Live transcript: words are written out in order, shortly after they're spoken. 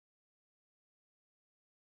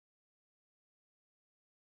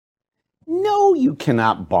No, you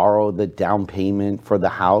cannot borrow the down payment for the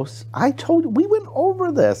house. We went over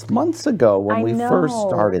this months ago when we first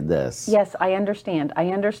started this. Yes, I understand.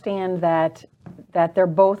 I understand that they're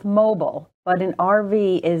both mobile, but an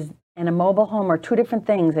RV and a mobile home are two different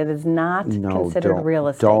things. It is not considered real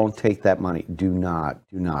estate. Don't take that money. Do not.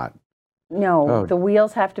 No, the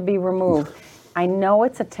wheels have to be removed. I know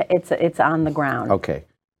it's on the ground. Okay.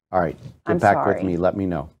 All right. Get back with me. Let me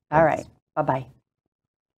know. All right. Bye-bye.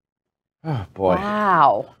 Oh, boy.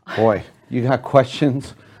 Wow. Boy, you got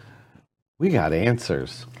questions? We got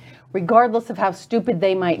answers. Regardless of how stupid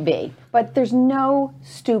they might be. But there's no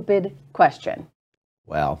stupid question.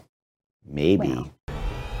 Well, maybe. Well.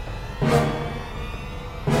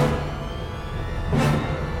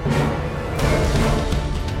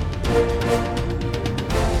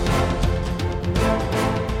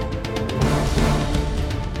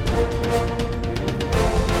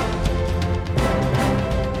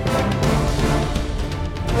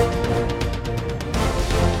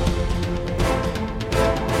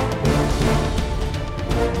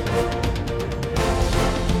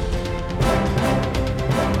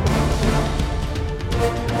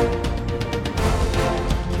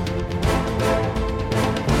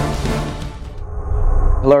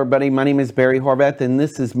 Hello, everybody. My name is Barry Horvath, and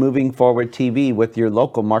this is Moving Forward TV with your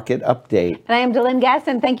local market update. And I am Dylan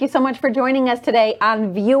Gaston. Thank you so much for joining us today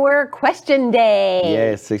on Viewer Question Day.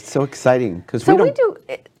 Yes, it's so exciting because we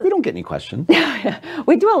don't get any questions.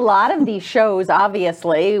 We do a lot of these shows,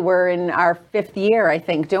 obviously. We're in our 5th year, I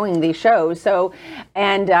think, doing these shows.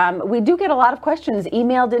 And we do get a lot of questions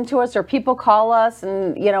emailed into us, or people call us,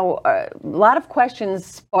 and, a lot of questions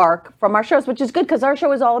spark from our shows, which is good because our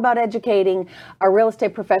show is all about educating our real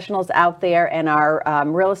estate professionals out there and our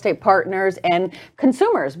real estate partners and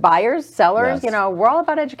consumers, buyers, sellers. Yes. We're all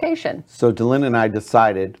about education. So Dylan and I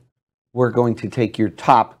decided we're going to take your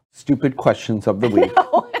top stupid questions of the week.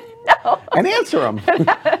 No. And answer them.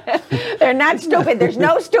 They're not stupid. There's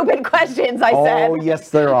no stupid questions, I said. Oh, yes,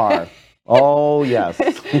 there are. Oh, yes.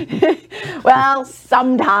 Well,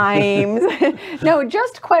 sometimes. No,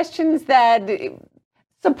 just questions that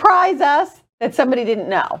surprise us that somebody didn't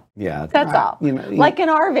know. Yeah. That's all. Like an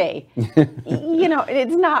RV.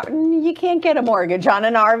 It's not, you can't get a mortgage on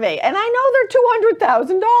an RV. And I know they're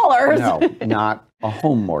 $200,000. No, not a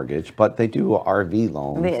home mortgage, but they do RV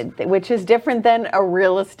loans. Which is different than a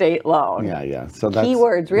real estate loan. Yeah. So that's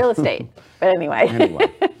keywords, real estate. But anyway.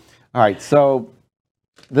 All right. So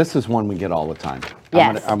this is one we get all the time.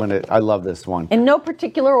 Yes. I love this one. In no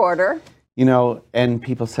particular order. And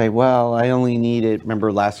people say, well, I only need it.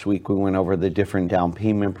 Remember last week we went over the different down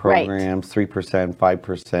payment programs, 3%,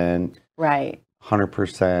 5%, right,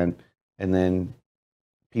 100%. And then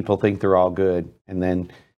people think they're all good. And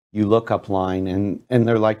then you look up line and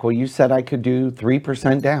they're like, well, you said I could do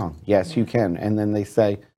 3% down. Yes, you can. And then they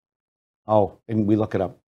say, oh, and we look it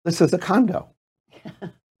up. This is a condo.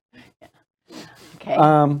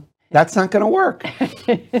 Okay. That's not going to work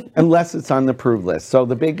unless it's on the approved list. So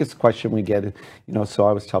the biggest question we get, so I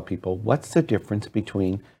always tell people, what's the difference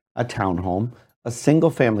between a townhome, a single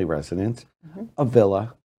family residence, a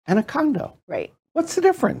villa, and a condo? Right. What's the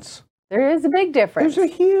difference? There is a big difference. There's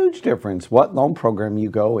a huge difference. What loan program you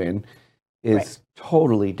go in is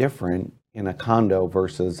totally different in a condo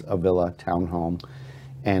versus a villa, townhome,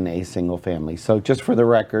 and a single family. So just for the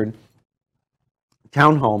record,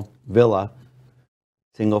 townhome, villa,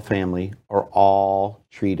 single family are all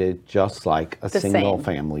treated just like a single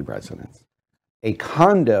family residence. A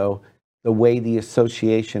condo, the way the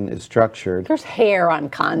association is structured. There's hair on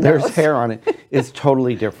condos. There's hair on it. It's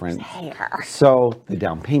totally different. There's hair. So the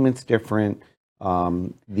down payment's different.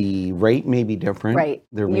 The rate may be different. Right.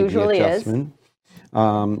 There may Usually be adjustment.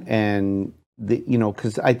 And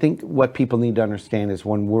because I think what people need to understand is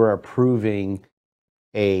when we're approving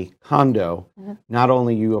a condo, not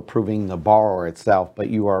only you approving the borrower itself, but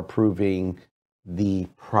you are approving the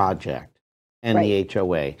project and the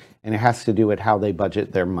HOA. And it has to do with how they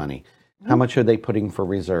budget their money. How much are they putting for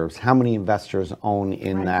reserves? How many investors own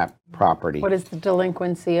in that property? What is the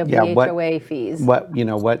delinquency of the HOA fees? What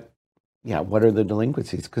are the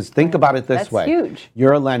delinquencies? Because think about it this way. That's huge.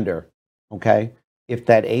 You're a lender, okay? If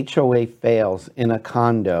that HOA fails in a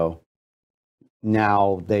condo,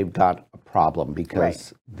 now they've got a problem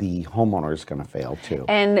because the homeowner is going to fail too.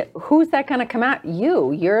 And who's that going to come out?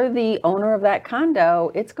 You're the owner of that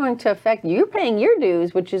condo. It's going to affect you. You're paying your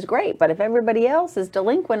dues, which is great. But if everybody else is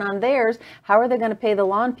delinquent on theirs, how are they going to pay the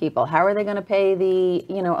lawn people? How are they going to pay the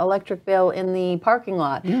electric bill in the parking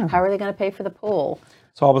lot? Yeah. How are they going to pay for the pool?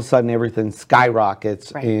 So all of a sudden everything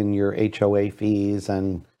skyrockets in your HOA fees,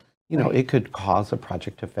 and it could cause a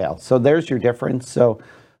project to fail. So there's your difference. So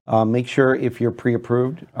Make sure if you're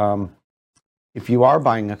pre-approved, if you are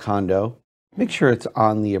buying a condo, make sure it's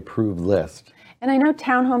on the approved list. And I know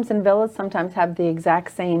townhomes and villas sometimes have the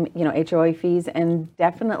exact same, HOA fees, and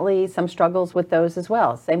definitely some struggles with those as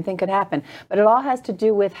well. Same thing could happen. But it all has to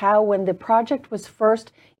do with how, when the project was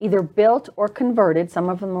first either built or converted, some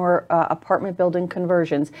of them were apartment building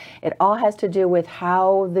conversions, it all has to do with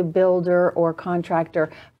how the builder or contractor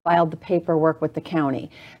filed the paperwork with the county.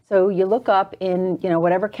 So you look up in,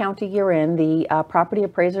 whatever county you're in, the property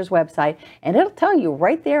appraiser's website, and it'll tell you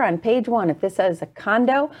right there on page 1 if this is a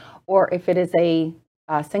condo or if it is a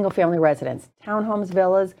single-family residence. Townhomes,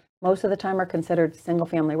 villas, most of the time are considered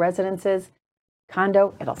single-family residences.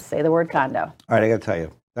 Condo, it'll say the word condo. All right, I got to tell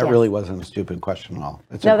you, that really wasn't a stupid question at all.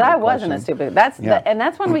 No, that wasn't a stupid. And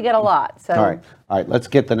that's one we get a lot. So. All right, let's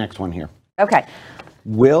get the next one here. Okay.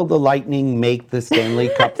 Will the Lightning make the Stanley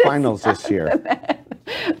Cup Finals this year?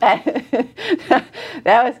 That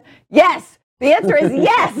was yes. The answer is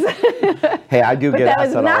yes. Hey, I do get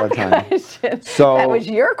asked that all the time. Question. So that was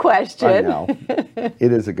your question. I know.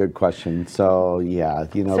 It is a good question. So yeah,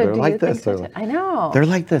 they're like this. I know. They're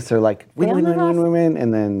like this. They're like win,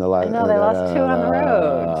 and then they lost 2 on the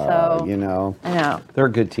road. So I know. They're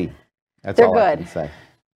a good team. That's all I can say.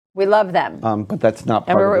 We love them. But that's not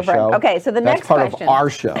part of the show. Okay, so that's part of our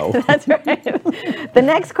show. That's right. The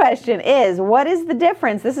next question is, what is the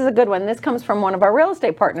difference? This is a good one. This comes from one of our real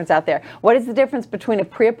estate partners out there. What is the difference between a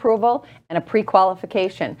pre-approval and a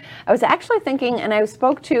pre-qualification? I was actually thinking, and I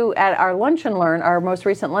spoke to, at our Lunch and Learn, our most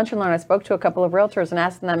recent Lunch and Learn, I spoke to a couple of realtors and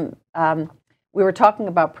asked them, we were talking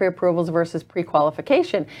about pre-approvals versus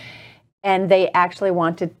pre-qualification. And they actually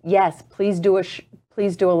wanted, yes, please do a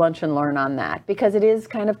Lunch and Learn on that, because it is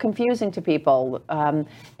kind of confusing to people. Am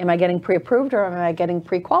I getting pre-approved or am I getting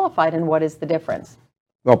pre-qualified, and what is the difference?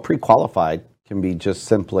 Well, pre-qualified can be just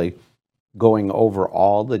simply going over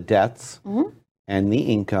all the debts and the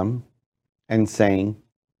income and saying,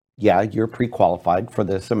 yeah, you're pre-qualified for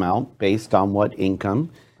this amount based on what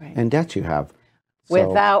income and debts you have.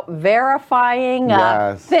 Without verifying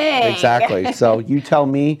a thing. Exactly. So you tell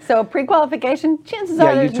me. So pre-qualification, chances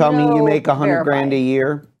are there's you tell me you make $100,000 a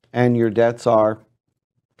year and your debts are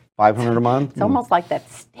 $500 a month. It's almost like that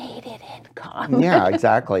stated income. Yeah,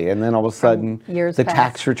 exactly. And then all of a sudden, the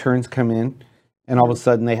tax returns come in, and all of a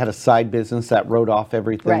sudden they had a side business that wrote off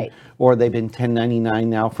everything. Right. Or they've been 1099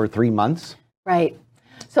 now for 3 months. Right.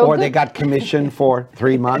 So or they got commission for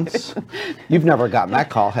 3 months. You've never gotten that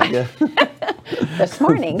call, have you? This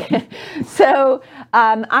morning. So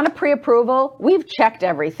on a pre-approval, we've checked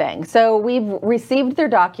everything. So we've received their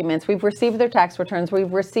documents, we've received their tax returns,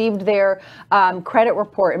 we've received their credit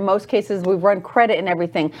report. In most cases, we've run credit and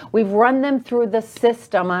everything. We've run them through the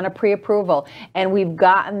system on a pre-approval, and we've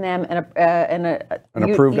gotten them an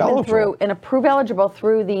approved eligible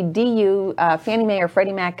through the DU, Fannie Mae or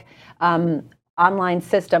Freddie Mac online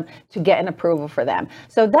system to get an approval for them.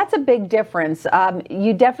 So that's a big difference.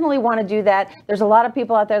 You definitely want to do that. There's a lot of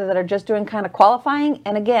people out there that are just doing kind of qualifying.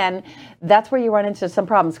 And again, that's where you run into some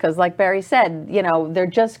problems, because like Barry said, they're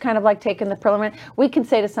just kind of like taking the preliminary. We can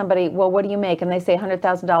say to somebody, well, what do you make? And they say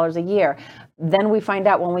 $100,000 a year. Then we find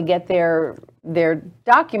out when we get their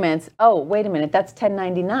documents, oh, wait a minute, that's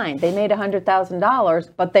 1099. They made $100,000,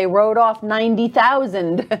 but they wrote off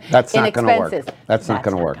 $90,000 That's in not going to expenses. work. That's not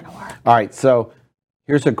going to work. All right, so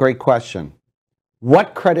here's a great question.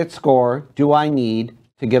 What credit score do I need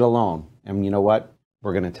to get a loan? And you know what?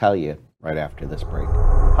 We're going to tell you right after this break.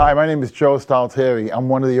 Hi, my name is Joe Stalteri. I'm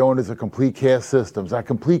one of the owners of Complete Care Systems. At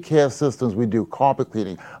Complete Care Systems, we do carpet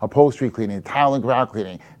cleaning, upholstery cleaning, tile and grout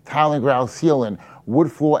cleaning, tile and grout sealing, wood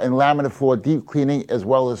floor and laminate floor deep cleaning, as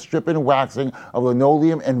well as stripping and waxing of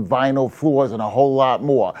linoleum and vinyl floors, and a whole lot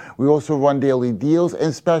more. We also run daily deals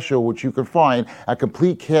and special, which you can find at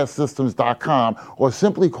CompleteCareSystems.com, or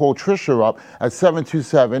simply call Tricia up at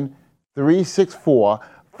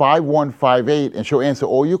 727-364-5158, and she'll answer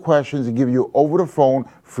all your questions and give you over the phone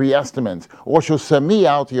free estimates. Or she'll send me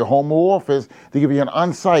out to your home or office to give you an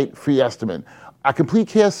on-site free estimate. At Complete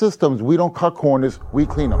Care Systems, we don't cut corners, we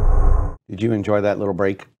clean them. Did you enjoy that little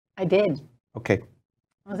break? I did. Okay.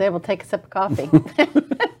 I was able to take a sip of coffee.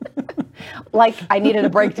 Like I needed a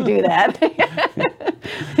break to do that.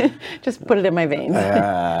 Just put it in my veins. All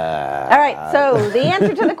right, so the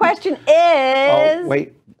answer to the question is... Oh,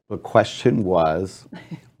 wait. The question was,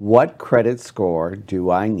 what credit score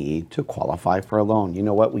do I need to qualify for a loan? You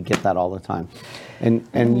know what? We get that all the time. And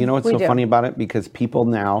you know what's so funny about it? Because people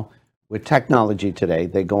now, with technology today,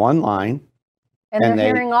 they go online. And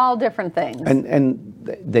they're hearing all different things. And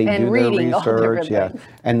they do their research. Yeah.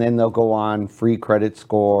 And then they'll go on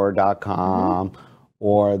freecreditscore.com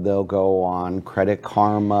or they'll go on Credit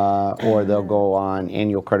Karma, or they'll go on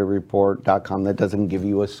annualcreditreport.com that doesn't give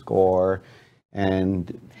you a score,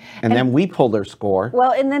 and then we pull their score.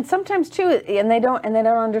 Well, and then sometimes too, and they don't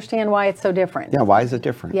understand why it's so different. Yeah, why is it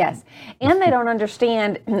different? Yes, and they don't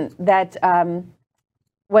understand that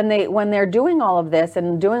when they're doing all of this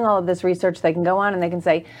and doing all of this research, they can go on and they can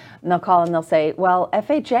say, and they'll call and they'll say, well,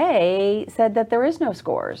 FHA said that there is no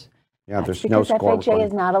scores. Yeah, there's because no score. FHA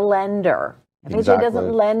is not a lender. FHA Exactly.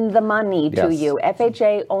 doesn't lend the money to Yes. you.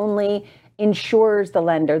 FHA only insures the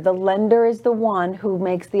lender. The lender is the one who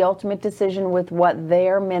makes the ultimate decision with what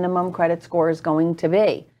their minimum credit score is going to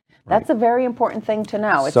be. That's a very important thing to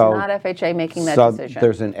know. It's So- not FHA making that So decision.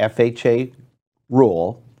 there's an FHA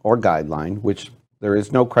rule or guideline, which there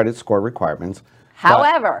is no credit score requirements.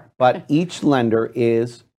 However, But each lender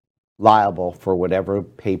is liable for whatever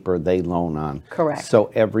paper they loan on. Correct. So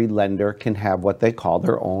every lender can have what they call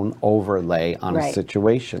their own overlay on a Right.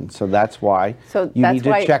 situation. So that's why So you that's need to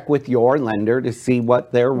why- check with your lender to see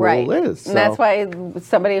what their rule is. And that's why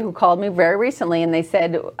somebody who called me very recently and they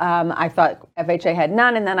said, I thought FHA had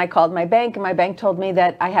none. And then I called my bank and my bank told me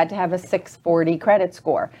that I had to have a 640 credit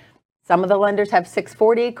score. Some of the lenders have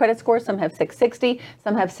 640 credit scores, some have 660,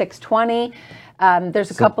 some have 620. There's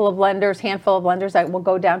a couple of lenders, handful of lenders that will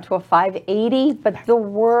go down to a 580, but the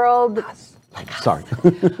world Sorry.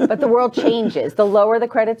 but the world changes. The lower the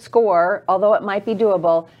credit score, although it might be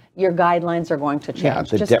doable, your guidelines are going to change.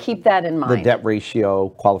 the Just debt- keep that in mind. The debt ratio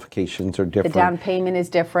qualifications are The different. down payment is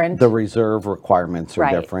different. The reserve requirements are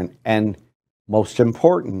Right. different. And most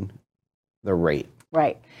important, the rate.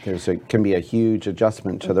 right. Can be a huge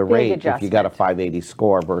adjustment to the Big rate if you got a adjustment. 580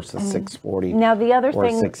 score versus 640 Now, the other or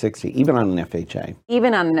thing, 660, even on an FHA.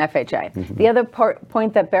 even on an FHA, Mm-hmm. the other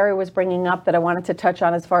point that Barry was bringing up that I wanted to touch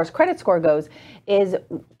on as far as credit score goes is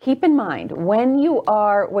keep in mind when you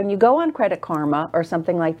go on Credit Karma or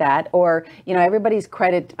something like that, or everybody's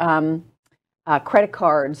credit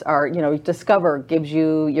cards are, Discover gives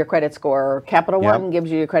you your credit score, Capital Yep. One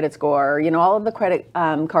gives you your credit score, all of the credit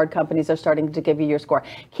card companies are starting to give you your score.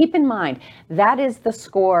 Keep in mind, that is the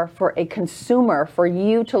score for a consumer for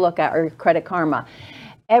you to look at, or Credit Karma.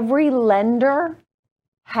 Every lender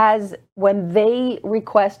has, when they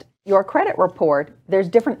request your credit report, there's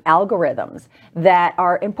different algorithms that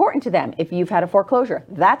are important to them. If you've had a foreclosure,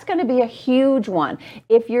 that's going to be a huge one.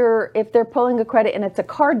 If they're pulling a credit and it's a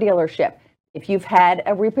car dealership, if you've had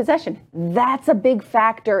a repossession, that's a big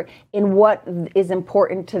factor in what is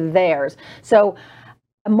important to theirs. So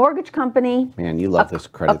a mortgage company, Man, you love this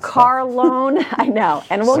credit a car loan, I know,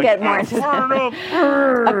 and we'll get more into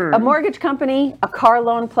that. A mortgage company, a car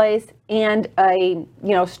loan place, and a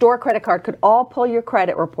store credit card could all pull your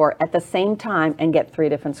credit report at the same time and get 3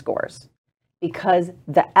 different scores, because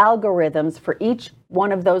the algorithms for each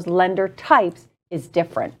one of those lender types is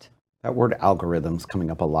different. That word algorithm's coming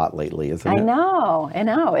up a lot lately, isn't it? I know,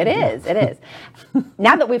 it is.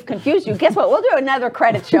 Now that we've confused you, guess what? We'll do another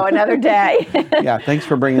credit show another day. Yeah, thanks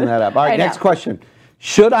for bringing that up. All right, I know. next question.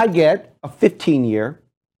 Should I get a 15-year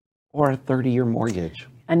or a 30-year mortgage?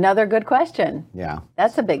 Another good question. Yeah,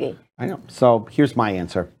 That's a biggie. I know. So here's my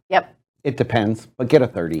answer. Yep. It depends, but get a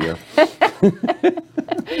 30-year.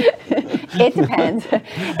 It depends.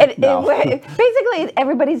 No. Basically,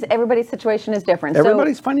 everybody's situation is different.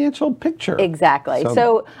 Everybody's financial picture. Exactly.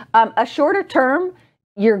 So a shorter term,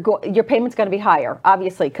 your payment's going to be higher,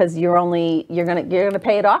 obviously, because you're going to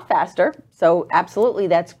pay it off faster. So absolutely,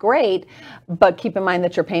 that's great. But keep in mind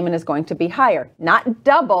that your payment is going to be higher, not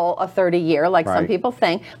double a 30-year like some Right. people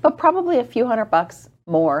think, but probably a few $100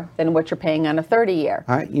 more than what you're paying on a 30-year.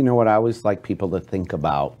 You know what I always like people to think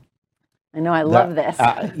about? I know, I love this.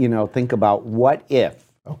 Think about what if,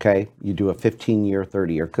 okay, you do a 15-year,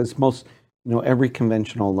 30-year, because most, every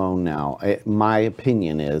conventional loan now, my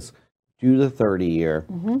opinion is, do the 30-year.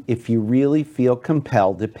 Mm-hmm. If you really feel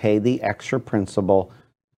compelled to pay the extra principal,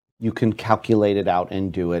 you can calculate it out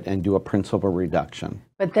and do it and do a principal reduction.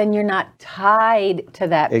 But then you're not tied to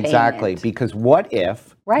that Exactly, payment. because what if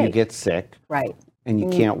you Right. get sick Right. and you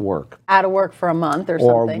can't work? Out of work for a month or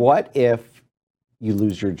Or something. what if you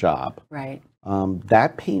lose your job? Right.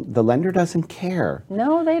 The lender doesn't care.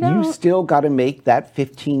 No, they don't. You still got to make that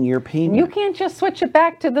 15-year payment. You can't just switch it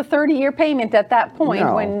back to the 30-year payment at that point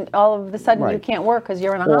No. when all of a sudden you Right. can't work because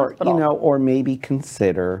you're in a or hospital. or maybe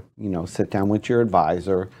consider, sit down with your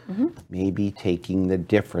advisor, Mm-hmm. maybe taking the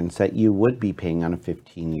difference that you would be paying on a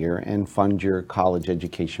 15-year and fund your college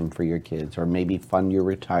education for your kids, or maybe fund your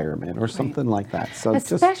retirement or something like that. So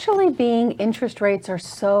Especially being interest rates are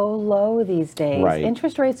so low these days. Right.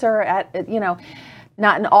 Interest rates are at,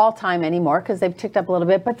 Not an all-time anymore because they've ticked up a little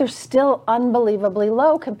bit, but they're still unbelievably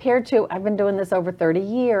low compared to, I've been doing this over 30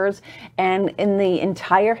 years, and in the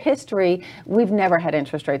entire history, we've never had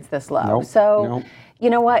interest rates this low. Nope, So, nope. you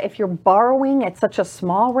know what? If you're borrowing at such a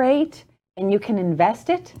small rate and you can invest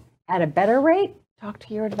it at a better rate, talk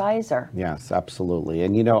to your advisor. Yes, absolutely.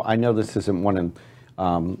 And I know this isn't one of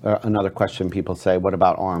another question people say. What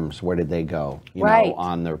about ARMs? Where did they go? Right.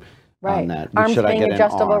 On Right. that. ARMs Should I paying get an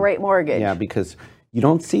adjustable ARM? rate mortgage. Yeah, because you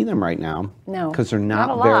don't see them right now. No, because they're not not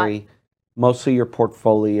a lot. very. Most of your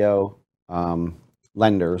portfolio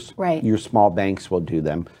lenders, Right. your small banks will do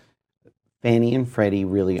them. Fannie and Freddie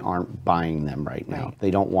really aren't buying them right now. Right. They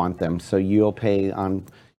don't want them. So you're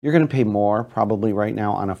going to pay more probably right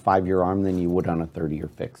now on a 5-year ARM than you would on a 30-year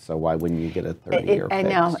fix. So why wouldn't you get a 30-year fix? I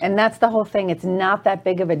know, and that's the whole thing. It's not that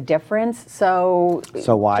big of a difference. So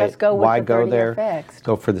why just go with why the go 30-year there? fixed.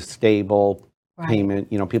 Go for the stable Right. payment.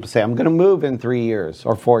 People say I'm going to move in 3 years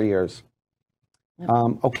or 4 years.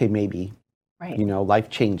 Okay, maybe. Right. Life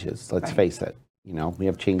changes. Let's Right. face it. We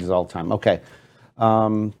have changes all the time. Okay.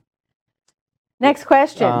 Next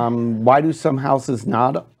question. Why do some houses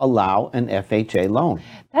not allow an FHA loan?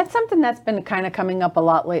 That's something that's been kind of coming up a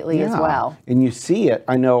lot lately as Yeah. well. And you see it.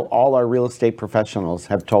 I know all our real estate professionals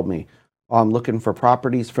have told me, I'm looking for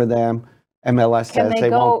properties for them. MLS Can says they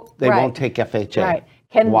go- they right. won't take FHA. Right.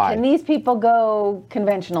 Why? Can these people go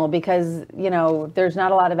conventional? Because, there's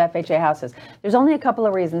not a lot of FHA houses. There's only a couple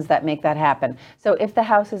of reasons that make that happen. So if the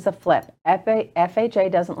house is a flip, FHA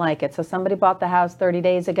doesn't like it. So somebody bought the house 30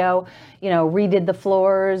 days ago, redid the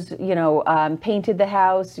floors, painted the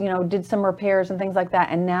house, did some repairs and things like that.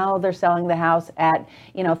 And now they're selling the house at,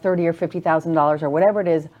 $30,000 or $50,000 or whatever it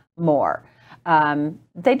is more.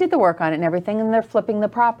 They did the work on it and everything, and they're flipping the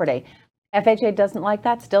property. FHA doesn't like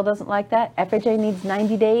that, still doesn't like that. FHA needs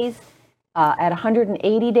 90 days. At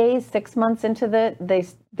 180 days, 6 months into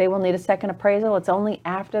they will need a second appraisal. It's only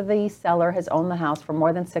after the seller has owned the house for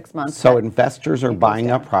more than 6 months. So that investors are it goes buying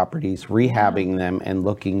down. up properties, rehabbing them, and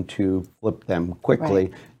looking to flip them quickly.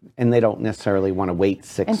 Right. And they don't necessarily want to wait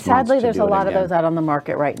 6 And months sadly, to there's do a it lot of again. those out on the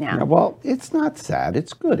market right now. Yeah, well, it's not sad.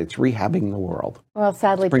 It's good. It's rehabbing the world. Well,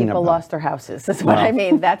 sadly, bringing people it back. lost their houses. That's what Well, I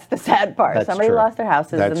mean. That's the sad part. that's Somebody true. lost their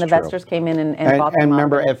houses, That's and the true. investors came in and bought them And up.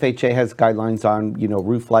 remember, FHA has guidelines on,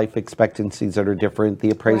 roof life expectancies that are different.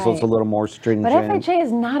 The appraisal's Right. a little more stringent. But FHA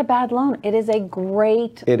is not a bad loan. It is a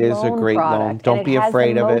great It is a loan great product, loan. Don't and be it has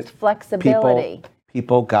afraid the of most it. flexibility.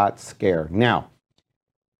 People got scared. Now,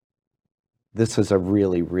 this is a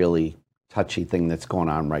really, really touchy thing that's going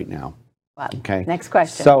on right now. Wow. Okay. Next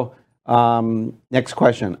question. So, next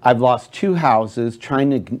question. I've lost 2 houses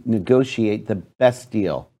trying to negotiate the best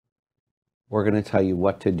deal. We're going to tell you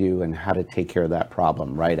what to do and how to take care of that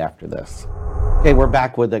problem right after this. Okay, we're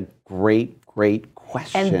back with a great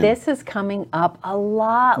question. And this is coming up a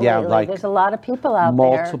lot Yeah, lately. like There's a lot of people out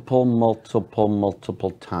multiple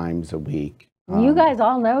times a week. there. You guys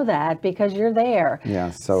all know that because you're there.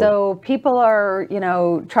 Yeah, so So people are,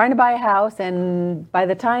 trying to buy a house, and by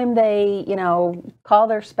the time they, call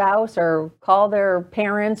their spouse or call their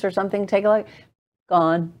parents or something, take a look,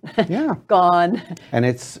 gone. yeah. Gone. And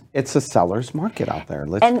it's a seller's market out there.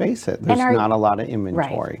 Let's And- face it. and There's our- not a lot of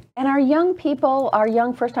inventory. Right. And our young people, our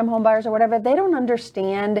young first-time home buyers or whatever, they don't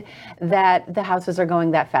understand that the houses are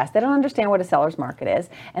going that fast. They don't understand what a seller's market is,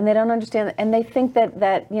 and they don't understand, and they think that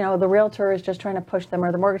the realtor is just trying to push them,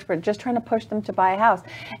 or the mortgage broker just trying to push them to buy a house,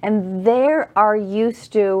 and they are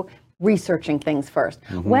used to researching things first.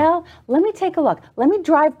 Well, let me take a look. Let me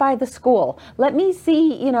drive by the school. Let me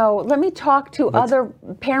see, let me talk to other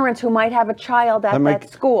parents who might have a child at that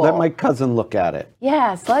school. Let my cousin look at it.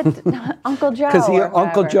 Yes, let Uncle Joe. Because or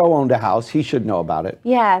Uncle whoever. Joe owned a house. He should know about it.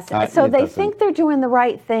 Yes. So it they doesn't. think they're doing the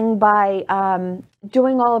right thing by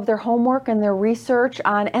doing all of their homework and their research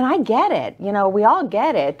on, and I get it, we all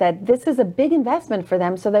get it, that this is a big investment for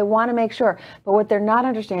them, so they want to make sure. But what they're not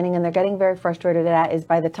understanding, and they're getting very frustrated at, is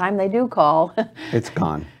by the time they do call, It's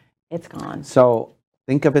gone. it's gone. So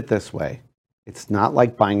think of it this way. It's not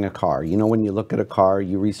like buying a car. When you look at a car,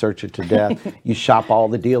 you research it to death. You shop all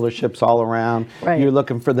the dealerships all around. Right. You're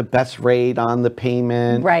looking for the best rate on the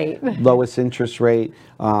payment. Right. Lowest interest rate.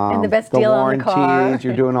 And the best deal on the car. warranties.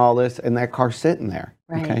 You're doing all this, and that car's sitting there.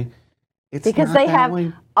 Right. Okay. It's Because not they that have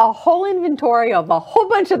way. a whole inventory of a whole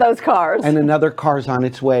bunch of those cars. And another car's on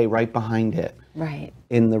its way right behind it. Right.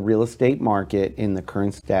 In the real estate market, in the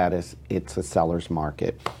current status, it's a seller's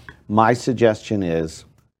market. My suggestion is,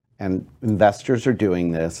 and investors are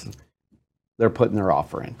doing this, they're putting their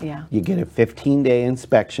offer in. Yeah. You get a 15-day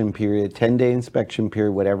inspection period, 10-day inspection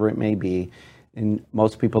period, whatever it may be. And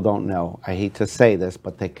most people don't know. I hate to say this,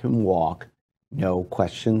 but they can walk no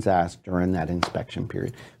questions asked during that inspection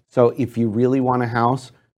period. So if you really want a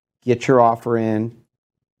house, get your offer in,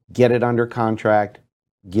 get it under contract,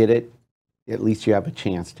 get it, at least you have a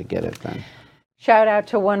chance to get it then. Shout out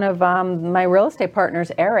to one of my real estate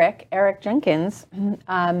partners, Eric Jenkins.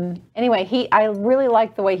 Anyway, I really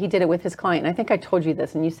liked the way he did it with his client. And I think I told you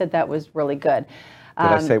this, and you said that was really good. Did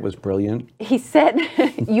I say it was brilliant? He said,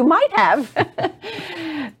 you might have.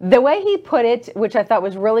 The way he put it, which I thought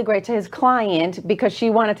was really great to his client, because she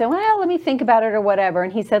wanted to, well, let me think about it or whatever.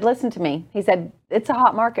 And he said, listen to me. He said, it's a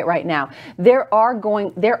hot market right now. There are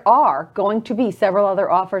going to be several other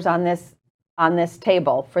offers on this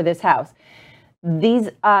table for this house. These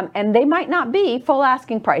and they might not be full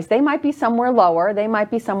asking price. They might be somewhere lower. They might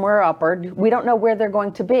be somewhere upward. We don't know where they're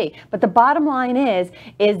going to be. But the bottom line is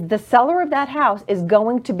the seller of that house is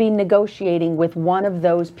going to be negotiating with one of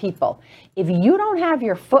those people. If you don't have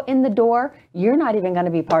your foot in the door, you're not even going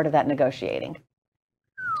to be part of that negotiating.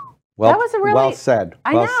 Well, that was a really well said.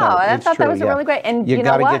 I know. I thought that was a really great. And you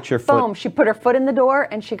know what? Get your foot. Boom! She put her foot in the door,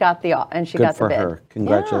 and she got the Good got the for bid. her.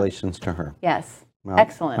 Congratulations to her. Yes. Well,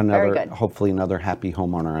 excellent. Very good. Hopefully another happy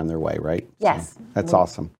homeowner on their way, right? Yes. So that's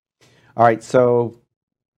awesome. All right, so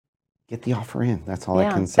get the offer in. That's all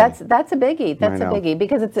I can say. That's a biggie. That's a biggie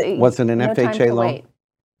because it's Was it an FHA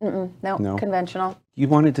loan? No, conventional. You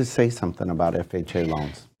wanted to say something about FHA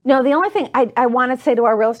loans. No, the only thing I want to say to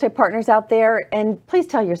our real estate partners out there, and please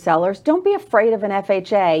tell your sellers, don't be afraid of an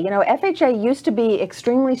FHA. You know, FHA used to be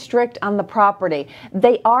extremely strict on the property.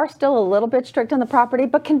 They are still a little bit strict on the property,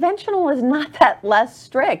 but conventional is not that less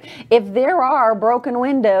strict. If there are broken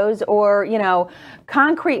windows or, you know,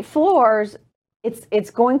 concrete floors, it's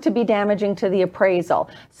going to be damaging to the appraisal.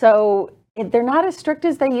 So they're not as strict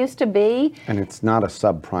as they used to be. And it's not a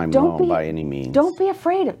subprime loan by any means. Don't be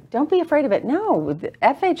afraid of it. No, the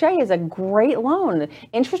FHA is a great loan.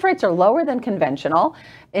 Interest rates are lower than conventional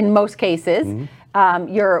in most cases. Mm-hmm.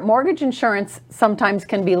 Your mortgage insurance sometimes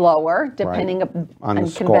can be lower depending on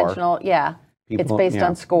conventional. Score. Yeah, it's based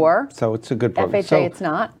on score. So it's a good program. FHA, it's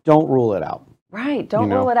not. Don't rule it out. Right. Don't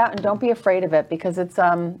rule it out, and don't be afraid of it because it's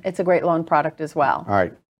a great loan product as well. All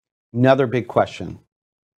right. Another big question.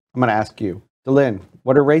 I'm going to ask you, Delynn,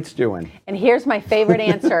 what are rates doing? And here's my favorite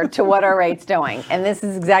answer to what are rates doing. And this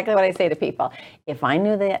is exactly what I say to people. If I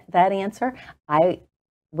knew that answer, I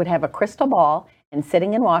would have a crystal ball and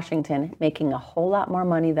sitting in Washington making a whole lot more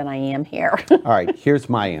money than I am here. All right, here's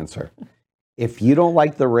my answer. If you don't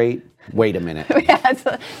like the rate, wait a minute. Yeah, it's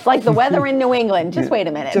like the weather in New England. Just wait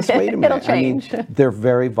a minute. Just wait a minute. It'll change. I mean, they're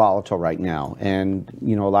very volatile right now. And,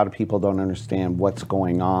 you know, a lot of people don't understand what's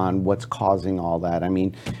going on, what's causing all that. I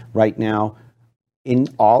mean, right now,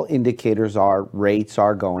 all indicators are rates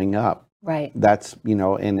are going up. Right. That's, you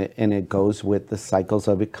know, and it goes with the cycles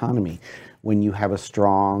of economy. When you have a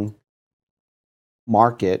strong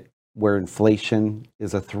market where inflation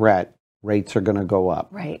is a threat, rates are going to go up.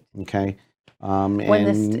 Right. Okay. And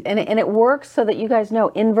it works so that you guys know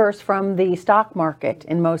inverse from the stock market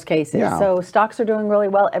in most cases. Yeah. So stocks are doing really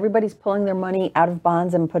well. Everybody's pulling their money out of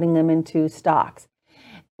bonds and putting them into stocks.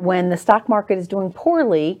 When the stock market is doing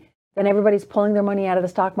poorly, then everybody's pulling their money out of the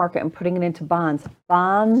stock market and putting it into bonds.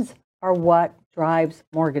 Bonds are what drives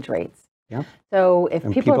mortgage rates. Yeah. So if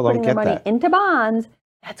people are putting their money that. into bonds,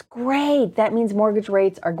 that's great. That means mortgage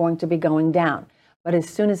rates are going to be going down. But as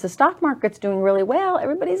soon as the stock market's doing really well,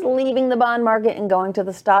 everybody's leaving the bond market and going to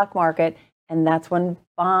the stock market. And that's when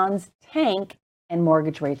bonds tank and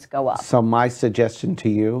mortgage rates go up. So my suggestion to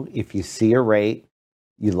you, if you see a rate,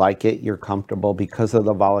 you like it, you're comfortable because of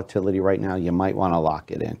the volatility right now, you might want to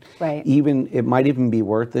lock it in. Right. It might even be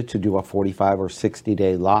worth it to do a 45 or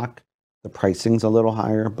 60-day lock. The pricing's a little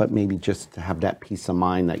higher, but maybe just to have that peace of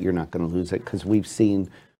mind that you're not going to lose it because we've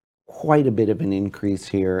seen quite a bit of an increase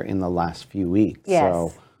here in the last few weeks. Yes.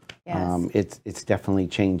 So yes. It's definitely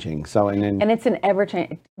changing. So and it's an ever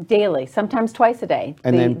change daily, sometimes twice a day.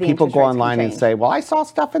 And then people go online and say, "Well, I saw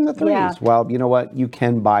stuff in the threes." Yeah. Well, you know what? You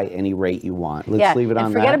can buy any rate you want. Let's leave it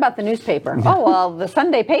on that. Forget about the newspaper. Oh well, the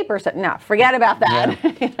Sunday paper said no. Forget about that.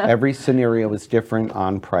 Yeah. Every scenario is different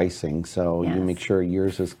on pricing, so you make sure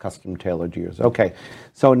yours is custom tailored to yours. Okay,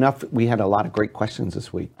 so enough. We had a lot of great questions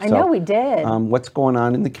this week. I know we did. What's going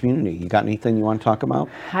on in the community? You got anything you want to talk about?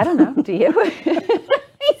 I don't know. Do you?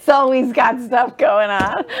 He's always got stuff going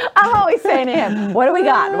on. I'm always saying to him, what do we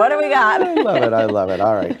got? What do we got? I love it.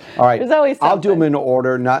 All right. There's always something. I'll do them in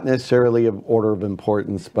order, not necessarily of order of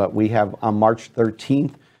importance, but we have on March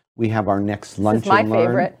 13th, we have our next Lunch and Learn. This is my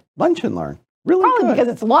favorite. Lunch and Learn. Really Probably good. because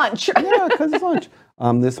it's lunch. Yeah, because it's lunch.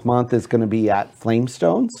 This month is going to be at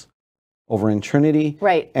Flamestones over in Trinity.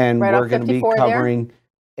 Right. And right we're going to be covering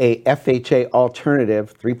a FHA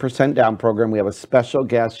alternative, 3% down program. We have a special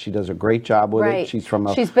guest. She does a great job with it. She's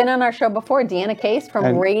been on our show before, Deanna Case from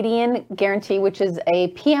Radian Guarantee, which is a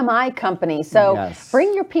PMI company. So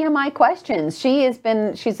bring your PMI questions. She's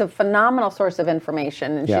a phenomenal source of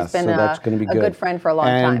information, and she's been a good friend for a long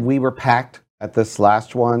time. And we were packed at this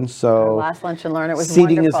last one. So our last Lunch and Learn, it was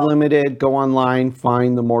seating wonderful. is limited. Go online,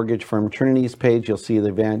 find the Mortgage Firm Trinity's page. You'll see the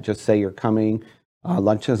event. Just say you're coming.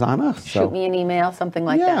 Lunch is on us. Shoot me an email, something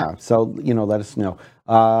like that. Yeah, so, let us know.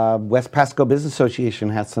 West Pasco Business Association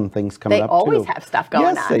has some things coming up, too. They always have stuff going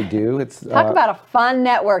on. Yes, they do. Talk about a fun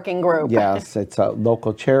networking group. Yes, it's a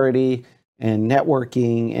local charity and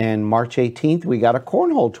networking. And March 18th, we got a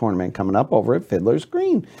cornhole tournament coming up over at Fiddler's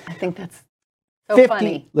Green. I think that's so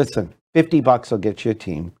funny. Listen, $50 will get you a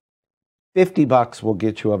team. $50 will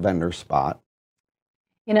get you a vendor spot.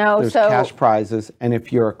 There's cash prizes, and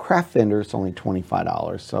if you're a craft vendor, it's only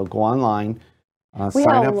 $25. So go online, we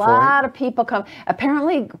sign had a up lot of people come.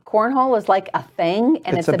 Apparently, cornhole is like a thing,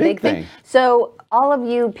 and it's a big thing. So all of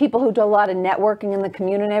you people who do a lot of networking in the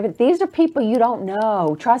community, these are people you don't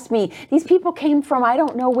know. Trust me, these people came from I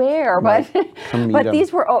don't know where, but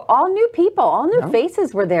these were all new people, all new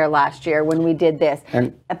faces were there last year when we did this.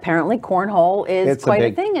 And apparently, cornhole is quite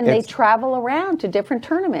a thing, and they travel around to different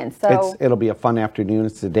tournaments. So it'll be a fun afternoon.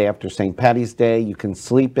 It's the day after St. Patty's Day. You can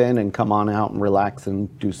sleep in and come on out and relax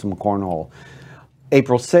and do some cornhole.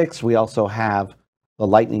 April 6th, we also have the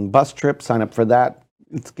Lightning Bus Trip. Sign up for that.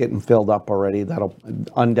 It's getting filled up already. That'll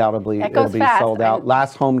undoubtedly it'll be sold out.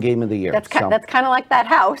 Last home game of the year. That's kind of like that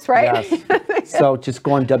house, right? Yes. So just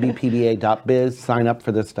go on WPBA.biz, sign up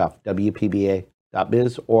for this stuff.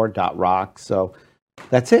 WPBA.biz or .rock. So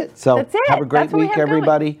that's it. So have a great week,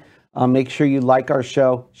 everybody. Make sure you like our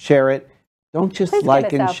show, share it. Don't just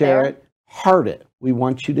like and share it. Heart it. We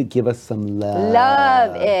want you to give us some love.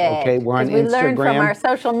 Love it. Okay, we're on Instagram. We learned from our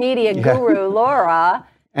social media guru, Laura.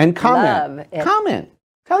 And comment.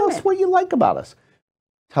 Tell us what you like about us.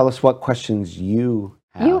 Tell us what questions you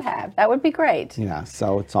have. That would be great. Yeah,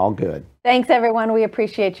 so it's all good. Thanks, everyone. We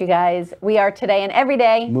appreciate you guys. We are today and every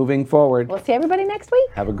day. Moving forward. We'll see everybody next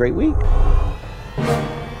week. Have a great week.